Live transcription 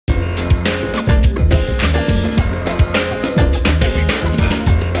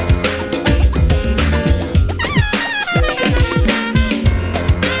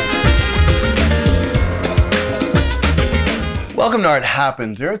when art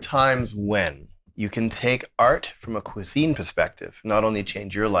happens, there are times when you can take art from a cuisine perspective, not only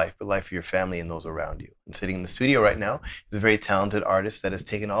change your life, but life of your family and those around you. And sitting in the studio right now is a very talented artist that has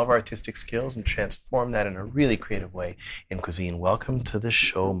taken all of our artistic skills and transformed that in a really creative way in cuisine. Welcome to the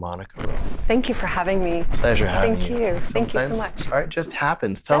show, Monica Roe. Thank you for having me. Pleasure having you. Thank you. Thank you so much. Art just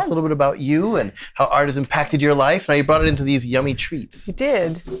happens. Tell us a little bit about you and how art has impacted your life and how you brought it into these yummy treats. You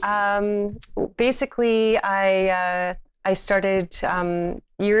did. Basically, I started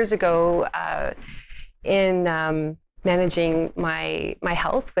years ago in managing my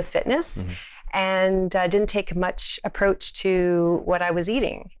health with fitness, and didn't take much approach to what I was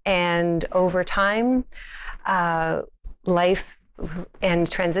eating. And over time, life and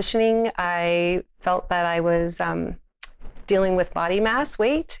transitioning, I felt that I was dealing with body mass,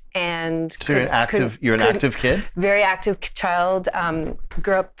 weight, and so you're an active kid? Very active child.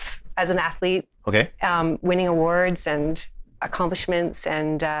 Grew up as an athlete. Okay. Winning awards and accomplishments,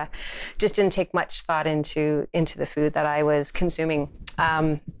 and just didn't take much thought into the food that I was consuming.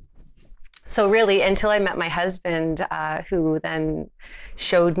 So really, until I met my husband, who then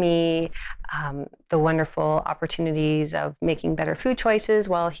showed me the wonderful opportunities of making better food choices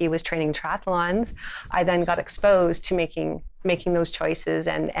while he was training triathlons, I then got exposed to making those choices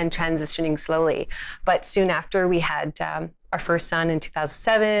and transitioning slowly. But soon after, we had our first son in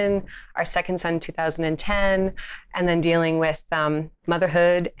 2007, our second son in 2010, and then dealing with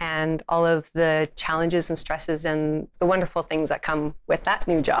motherhood and all of the challenges and stresses and the wonderful things that come with that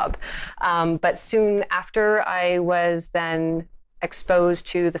new job. But soon after, I was then exposed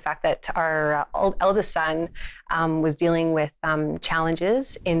to the fact that our eldest son was dealing with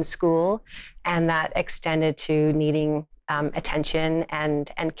challenges in school, and that extended to needing attention and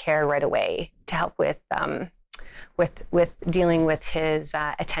care right away to help with dealing with his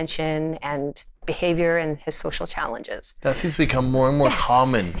attention and behavior and his social challenges. That seems to become more and more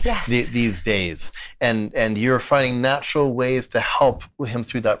common these days. And you're finding natural ways to help him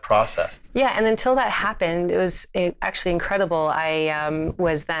through that process. Yeah, and until that happened, it was actually incredible. I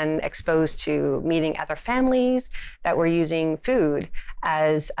was then exposed to meeting other families that were using food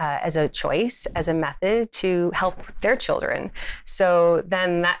as a choice, as a method to help their children. So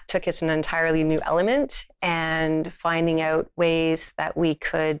then that took us an entirely new element, and finding out ways that we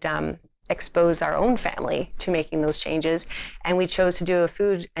could exposed our own family to making those changes. And we chose to do a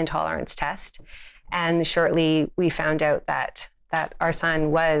food intolerance test. And shortly we found out that our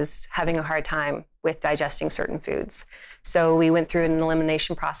son was having a hard time with digesting certain foods. So we went through an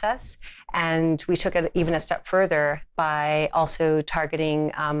elimination process, and we took it even a step further by also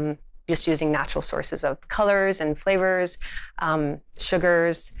targeting just using natural sources of colors and flavors,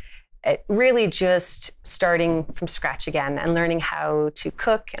 sugars. It really just starting from scratch again and learning how to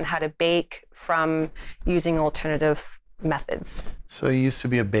cook and how to bake from using alternative methods. So you used to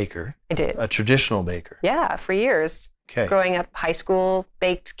be a baker. I did. A traditional baker. Yeah, for years. Okay. Growing up, high school,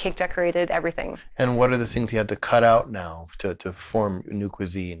 baked, cake decorated, everything. And what are the things you had to cut out now to form new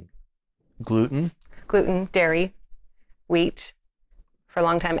cuisine? Gluten? Gluten, dairy, wheat, for a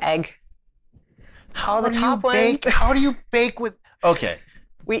long time, egg. All the top ones. How do you bake with... Okay.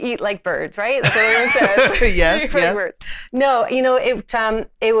 We eat like birds, right? That's what everyone says. Yes. Birds. No, it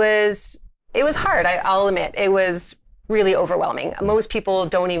was hard. I'll admit, it was really overwhelming. Most people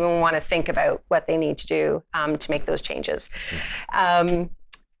don't even want to think about what they need to do to make those changes.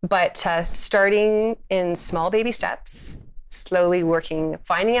 But starting in small baby steps, slowly working,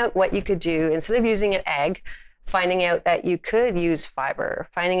 finding out what you could do instead of using an egg. Finding out that you could use fiber,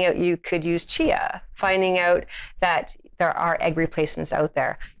 finding out you could use chia, finding out that there are egg replacements out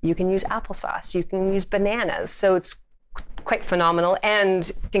there. You can use applesauce, you can use bananas. So it's quite phenomenal. And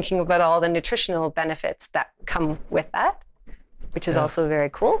thinking about all the nutritional benefits that come with that, which is also very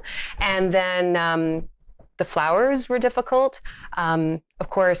cool. And then the flours were difficult. Of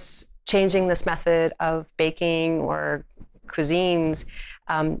course, changing this method of baking or cuisines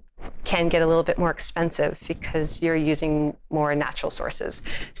can get a little bit more expensive because you're using more natural sources.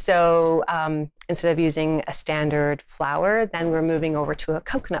 So instead of using a standard flour, then we're moving over to a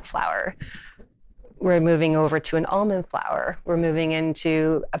coconut flour. We're moving over to an almond flour. We're moving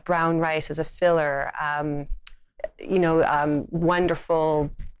into a brown rice as a filler.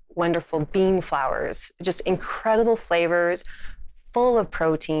 Wonderful bean flours, just incredible flavors, full of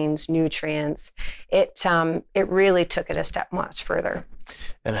proteins, nutrients. It really took it a step much further.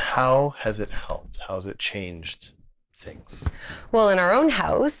 And how has it helped? How has it changed things? Well, in our own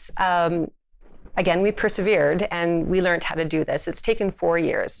house, again, we persevered and we learned how to do this. It's taken 4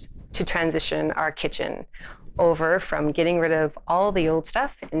 years to transition our kitchen over from getting rid of all the old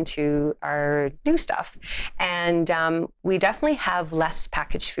stuff into our new stuff. And we definitely have less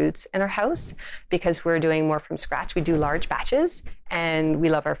packaged foods in our house because we're doing more from scratch. We do large batches and we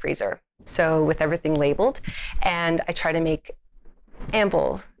love our freezer. So with everything labeled, and I try to make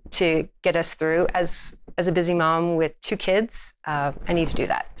ample to get us through. As a busy mom with 2 kids, I need to do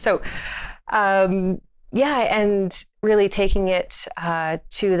that. So and really taking it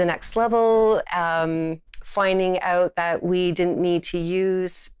to the next level, finding out that we didn't need to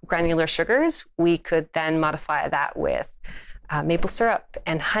use granular sugars. We could then modify that with maple syrup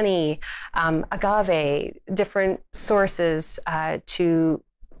and honey, agave, different sources to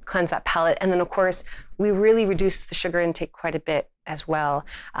cleanse that palate. And then, of course, we really reduce the sugar intake quite a bit as well,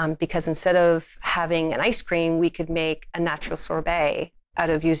 because instead of having an ice cream, we could make a natural sorbet out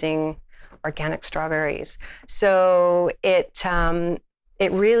of using organic strawberries. So it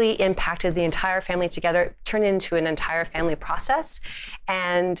really impacted the entire family together. It turned into an entire family process.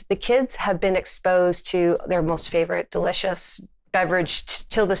 And the kids have been exposed to their most favorite delicious beverage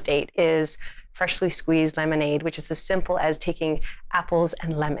till this date is freshly squeezed lemonade, which is as simple as taking apples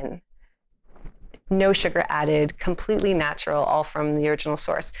and lemon. No sugar added, completely natural, all from the original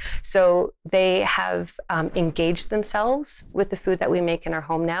source. So they have engaged themselves with the food that we make in our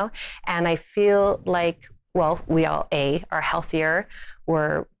home now. And I feel like, well, we all are healthier,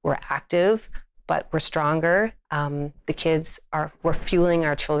 we're active, but we're stronger. The kids we're fueling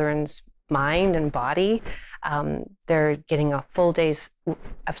our children's mind and body. They're getting a full day's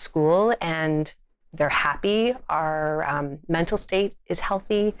of school and they're happy. Our mental state is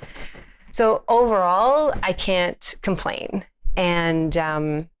healthy. So overall, I can't complain. And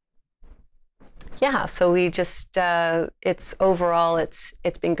so we just, it's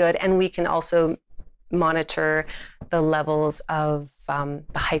been good. And we can also monitor the levels of the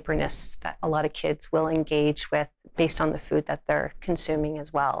hyperness that a lot of kids will engage with based on the food that they're consuming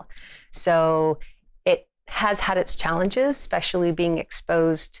as well. So it has had its challenges, especially being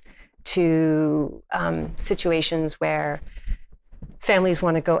exposed to situations where families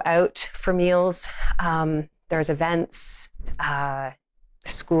want to go out for meals. There's events,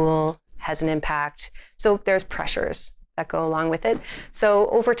 school has an impact. So there's pressures that go along with it. So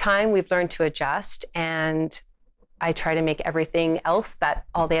over time, we've learned to adjust, and I try to make everything else that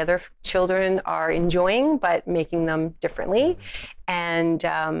all the other children are enjoying, but making them differently. And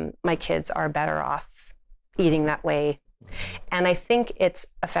my kids are better off eating that way. And I think it's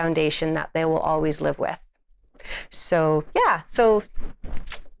a foundation that they will always live with. So,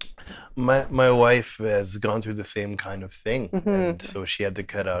 My wife has gone through the same kind of thing. And so she had to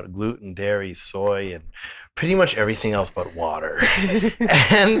cut out gluten, dairy, soy, and pretty much everything else but water.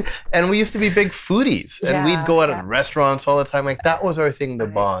 and we used to be big foodies, and we'd go out at restaurants all the time. Like, that was our thing to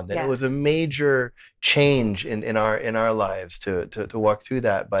bond. And it was a major change in our lives to walk through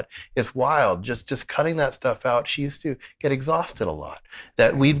that. But it's wild, just cutting that stuff out. She used to get exhausted a lot.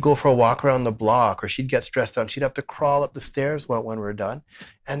 That we'd go for a walk around the block, or she'd get stressed out and she'd have to crawl up the stairs when we're done.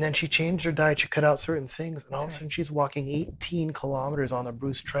 And then she changed her diet, she cut out certain things, and all of a sudden she's walking 18 kilometers on the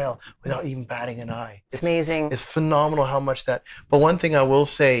Bruce Trail without even batting an eye. It's amazing. It's phenomenal how much that, but one thing I will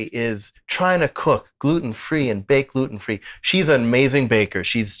say is trying to cook gluten-free and bake gluten-free. She's an amazing baker.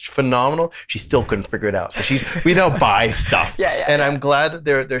 She's phenomenal. She still couldn't figure it out. So we now buy stuff. And I'm glad that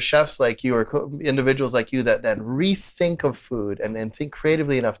there are chefs like you, or individuals like you that rethink of food and think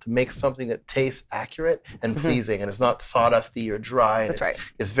creatively enough to make something that tastes accurate and pleasing, and it's not sawdusty or dry. That's right.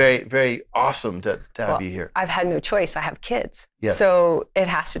 It's very, very awesome to have you here. I've had no choice. I have kids. Yeah. So it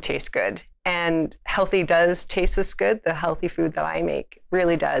has to taste good. And healthy does taste this good. The healthy food that I make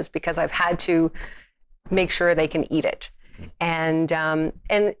really does, because I've had to make sure they can eat it. And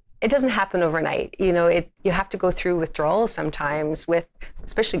it doesn't happen overnight. You know, you have to go through withdrawals sometimes with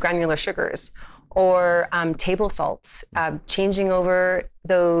especially granular sugars or table salts, changing over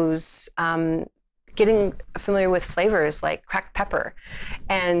those, getting familiar with flavors like cracked pepper,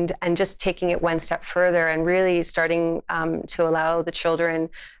 and just taking it one step further and really starting to allow the children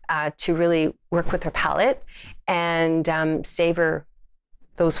to really work with their palate and savor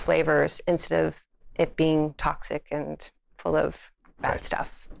those flavors instead of it being toxic and full of bad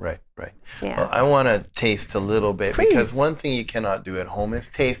stuff. Right. Yeah. Well, I want to taste a little bit. Please. Because one thing you cannot do at home is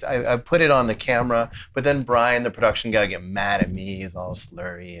taste. I put it on the camera, but then Brian, the production guy, get mad at me. He's all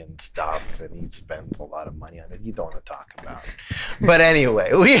slurry and stuff, and he spends a lot of money on it. You don't want to talk about it. But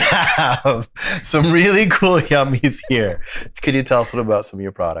anyway, we have some really cool yummies here. Could you tell us a little about some of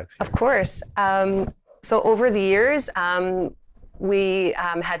your products here? Of course. So over the years, we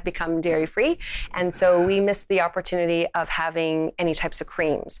had become dairy-free, and so we missed the opportunity of having any types of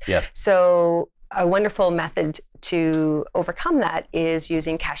creams. Yes. So a wonderful method to overcome that is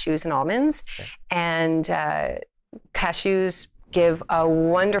using cashews and almonds. Okay. And cashews give a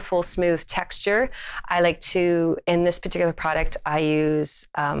wonderful smooth texture. I like to, in this particular product, I use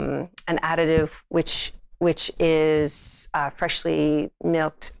an additive which is freshly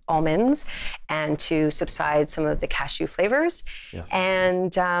milked almonds, and to subside some of the cashew flavors. Yes.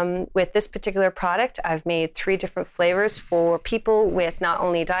 And with this particular product, I've made 3 different flavors for people with not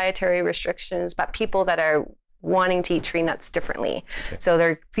only dietary restrictions, but people that are wanting to eat tree nuts differently. Okay. So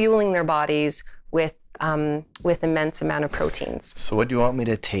they're fueling their bodies with immense amount of proteins. So what do you want me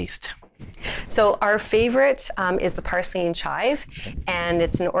to taste? So our favorite is the parsley and chive, and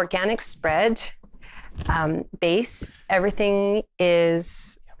it's an organic spread base. Everything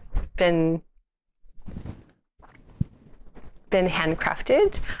is been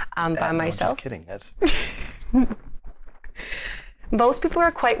handcrafted by myself. Just kidding. That's most people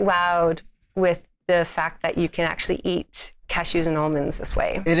are quite wowed with the fact that you can actually eat cashews and almonds this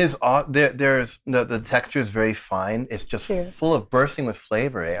way. It is odd. There's the texture is very fine. It's just full of bursting with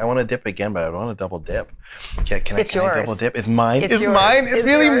flavor. I want to dip again, but I don't want to double dip. Can I double dip? It's mine. It's mine. It's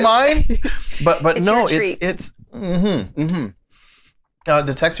really yours. Mine. But it's no, it's.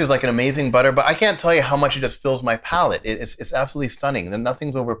 The texture is like an amazing butter, but I can't tell you how much it just fills my palate. It's absolutely stunning. And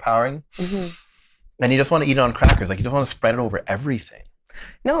nothing's overpowering. Mm-hmm. And you just want to eat it on crackers. Like you just want to spread it over everything.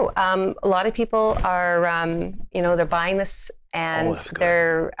 No, a lot of people are, they're buying this, and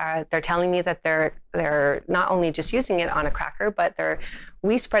they're telling me that they're not only just using it on a cracker, but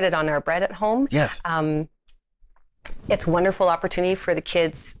we spread it on our bread at home. Yes. It's a wonderful opportunity for the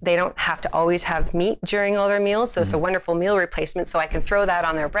kids. They don't have to always have meat during all their meals, so it's a wonderful meal replacement. So I can throw that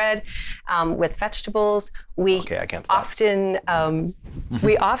on their bread with vegetables. I can't stop.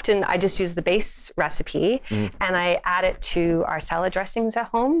 I just use the base recipe and I add it to our salad dressings at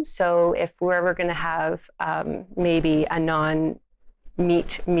home. So if we're ever going to have maybe a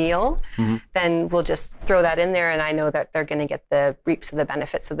non-meat meal, then we'll just throw that in there, and I know that they're going to get the reaps of the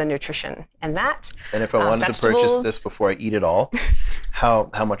benefits of the nutrition and that. And if I wanted to purchase this before I eat it all,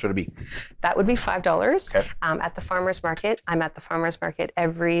 how much would it be? That would be $5 at the farmer's market. I'm at the farmer's market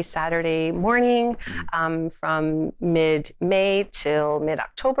every Saturday morning from mid-May till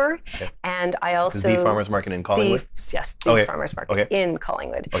mid-October. Okay. And I also... The farmer's market in Collingwood? The farmer's market in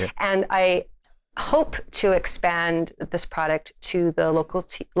Collingwood. Okay. And I hope to expand this product to the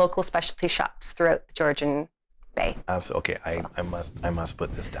local specialty shops throughout the Georgian Bay. Absolutely. Okay, I must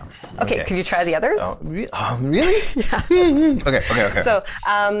put this down. Okay. Could you try the others? Really? Yeah. Okay. So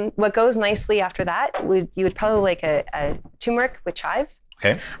what goes nicely after that, you would probably like a turmeric with chive.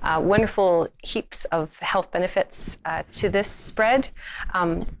 Okay. Wonderful heaps of health benefits to this spread.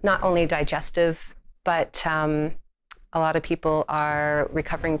 Not only digestive, but a lot of people are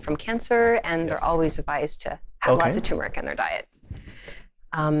recovering from cancer, and they're always advised to have lots of turmeric in their diet.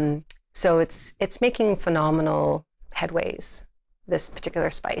 So it's making phenomenal headways, this particular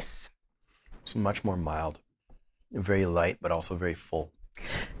spice. It's much more mild, very light, but also very full.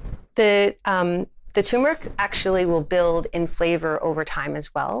 The turmeric actually will build in flavor over time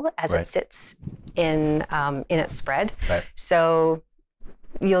as well as it sits in its spread. Right. So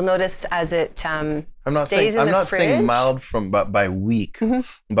you'll notice as it stays in the fridge. I'm not saying mild by week,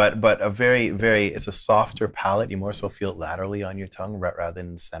 but a very, very, it's a softer palate. You more so feel it laterally on your tongue rather than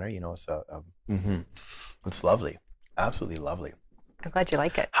in the center, so it's lovely. Absolutely lovely. I'm glad you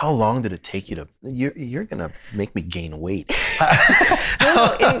like it. How long did it take you to, you're going to make me gain weight.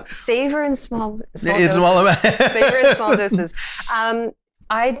 Savor in small doses. Savor in small doses.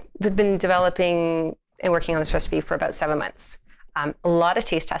 I've been developing and working on this recipe for about 7 months. A lot of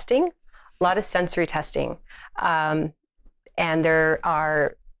taste testing, a lot of sensory testing. And there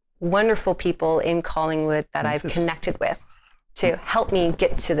are wonderful people in Collingwood that I've connected with to help me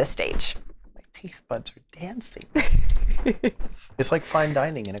get to this stage. My taste buds are dancing. It's like fine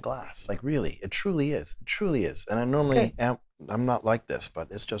dining in a glass. Like really, it truly is. It truly is. And I normally I'm not like this, but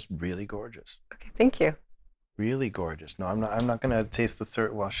it's just really gorgeous. Okay, thank you. Really gorgeous. No, I'm not going to taste the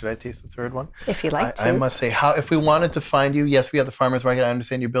third. Well, should I taste the third one? If you like to. I must say, if we wanted to find you, yes, we have the farmer's market. I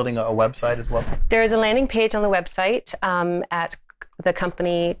understand you're building a website as well. There is a landing page on the website at the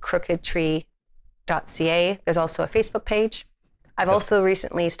company crookedtree.ca. There's also a Facebook page. I've also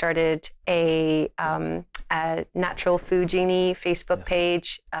recently started a Natural Food Genie Facebook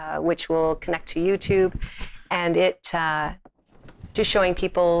page, which will connect to YouTube, and it just showing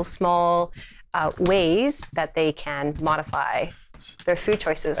people small ways that they can modify choices. They're food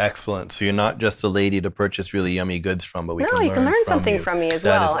choices. Excellent. So you're not just a lady to purchase really yummy goods from, but you can learn something from me as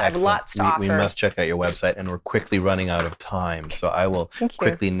well. I have lots to offer. We must check out your website, and we're quickly running out of time. So I will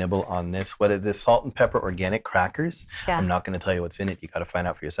quickly nibble on this. What is this? Salt and pepper organic crackers. Yeah. I'm not going to tell you what's in it. You got to find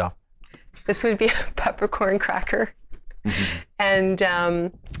out for yourself. This would be a peppercorn cracker. And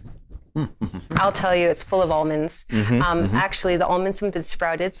I'll tell you, it's full of almonds. Actually, the almonds have been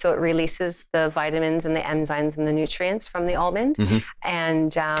sprouted, so it releases the vitamins and the enzymes and the nutrients from the almond.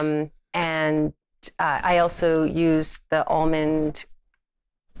 And I also use the almond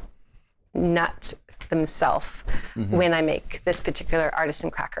nut themselves when I make this particular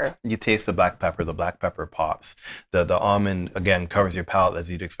artisan cracker. You taste the black pepper pops. The almond, again, covers your palate as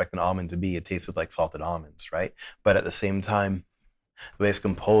you'd expect an almond to be. It tastes like salted almonds, right? But at the same time, the way it's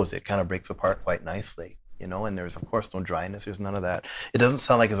composed, it kind of breaks apart quite nicely, you know, and there's, of course, no dryness. There's none of that. It doesn't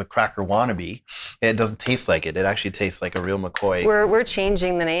sound like it's a cracker wannabe. It doesn't taste like it. It actually tastes like a real McCoy. We're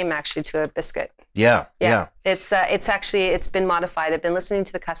changing the name, actually, to a biscuit. Yeah. It's been modified. I've been listening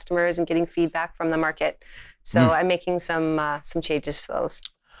to the customers and getting feedback from the market. So I'm making some changes to those.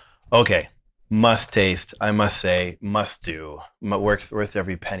 Okay. Must taste, I must say, must do, worth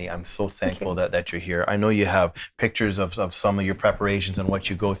every penny. I'm so thankful that you're here. I know you have pictures of some of your preparations and what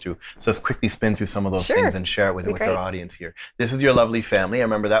you go through. So let's quickly spin through some of those things and share it with our audience here. This is your lovely family. I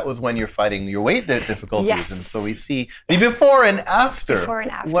remember that was when you're fighting your weight difficulties. Yes. And so we see the before and after. Before and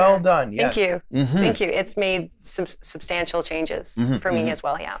after. Well done. Yes. Thank you. Thank you. It's made some substantial changes for me as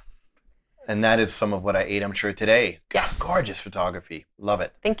well, yeah. And that is some of what I ate, I'm sure, today. Yes. Gorgeous photography. Love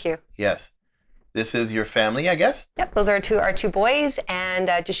it. Thank you. Yes. This is your family, I guess? Yep, those are our two boys, and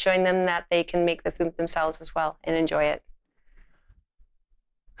just showing them that they can make the food themselves as well and enjoy it.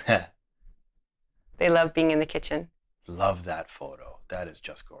 They love being in the kitchen. Love that photo. That is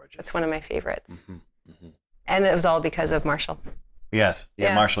just gorgeous. That's one of my favorites. And it was all because of Marshall. Yes.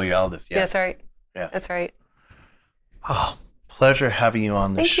 Yeah, Marshall, your eldest. Yes. Yeah, that's right. Yes. That's right. Oh, pleasure having you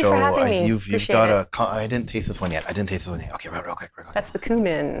on the show. Thank you for having me. You've got I didn't taste this one yet. Okay, real quick. That's the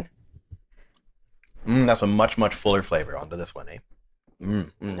cumin. That's a much fuller flavor onto this one, eh?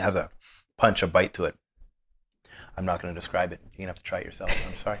 It has a punch, a bite to it. I'm not going to describe it. You're going to have to try it yourself.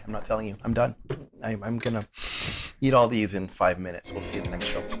 I'm sorry. I'm not telling you. I'm done. I'm going to eat all these in 5 minutes. We'll see you in the next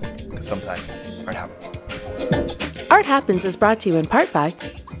show. Because sometimes art happens. Art Happens is brought to you in part by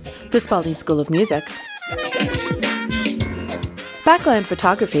the Spalding School of Music, Backland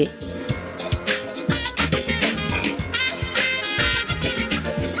Photography,